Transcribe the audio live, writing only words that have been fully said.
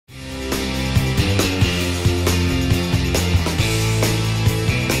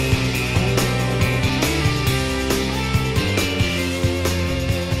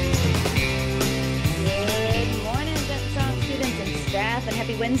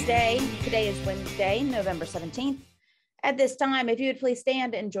Wednesday. Today is Wednesday, November 17th. At this time, if you would please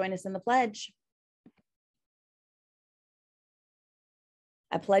stand and join us in the pledge.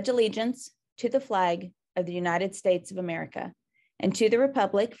 I pledge allegiance to the flag of the United States of America and to the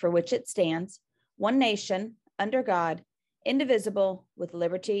republic for which it stands, one nation, under God, indivisible, with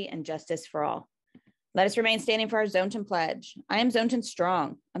liberty and justice for all. Let us remain standing for our Zonton pledge. I am Zonton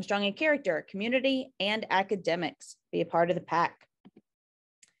strong. I'm strong in character, community, and academics. Be a part of the pack.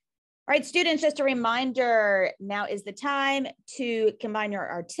 All right, students, just a reminder, now is the time to combine your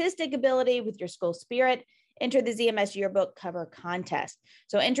artistic ability with your school spirit. Enter the ZMS Yearbook Cover Contest.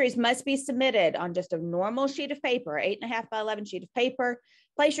 So entries must be submitted on just a normal sheet of paper, 8.5 by 11 sheet of paper.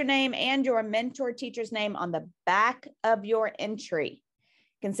 Place your name and your mentor teacher's name on the back of your entry.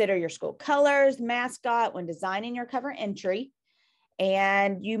 Consider your school colors, mascot when designing your cover entry.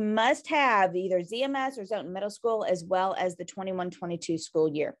 And you must have either ZMS or Zonton Middle School as well as the 21-22 school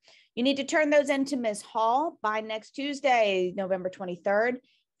year. You need to turn those into Ms. Hall by next Tuesday, November 23rd.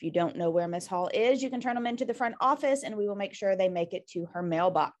 If you don't know where Ms. Hall is, you can turn them into the front office and we will make sure they make it to her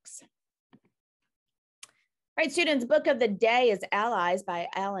mailbox. All right, students, book of the day is Allies by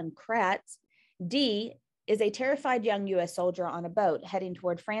Alan Kratz. D is a terrified young U.S. soldier on a boat heading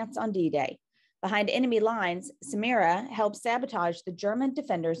toward France on D-Day. Behind enemy lines, Samira helps sabotage the German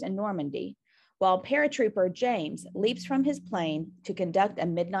defenders in Normandy, while paratrooper James leaps from his plane to conduct a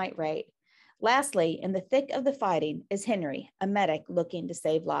midnight raid. Lastly, in the thick of the fighting is Henry, a medic looking to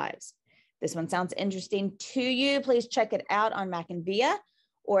save lives. This one sounds interesting to you. Please check it out on Mac and Via,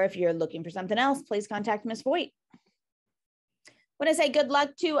 or if you're looking for something else, please contact Ms. Voigt. I want to say good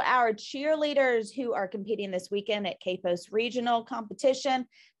luck to our cheerleaders who are competing this weekend at KPOS Regional Competition.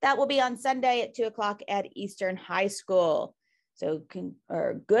 That will be on Sunday at 2 o'clock at Eastern High School. So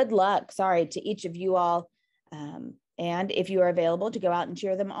good luck, to each of you all. And if you are available to go out and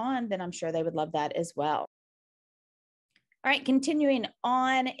cheer them on, then I'm sure they would love that as well. All right, continuing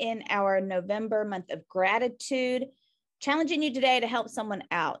on in our November month of gratitude, challenging you today to help someone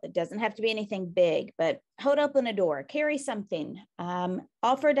out. It doesn't have to be anything big, but hold open a door, carry something,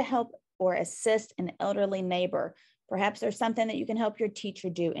 offer to help or assist an elderly neighbor. Perhaps there's something that you can help your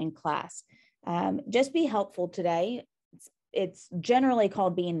teacher do in class. Just be helpful today. It's generally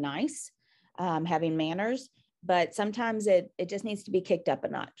called being nice, having manners, but sometimes it just needs to be kicked up a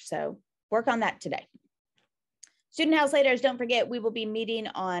notch. So work on that today. Student House leaders, don't forget, we will be meeting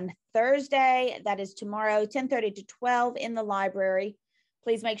on Thursday. That is tomorrow, 10:30 to 12 in the library.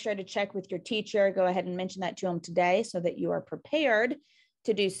 Please make sure to check with your teacher. Go ahead and mention that to them today so that you are prepared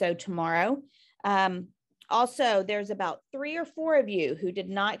to do so tomorrow. Also, there's about 3 or 4 of you who did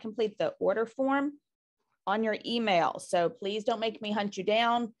not complete the order form on your email. So please don't make me hunt you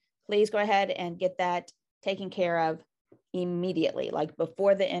down. Please go ahead and get that taken care of immediately, like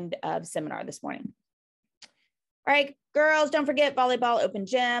before the end of seminar this morning. All right, girls, don't forget volleyball open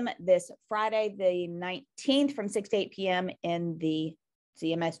gym this Friday, the 19th from 6 to 8 p.m. in the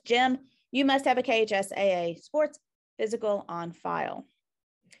ZMS gym. You must have a KHSAA sports physical on file.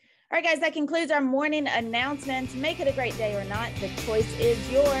 All right, guys, that concludes our morning announcements. Make it a great day or not. The choice is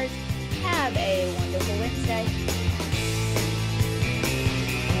yours. Have a wonderful Wednesday.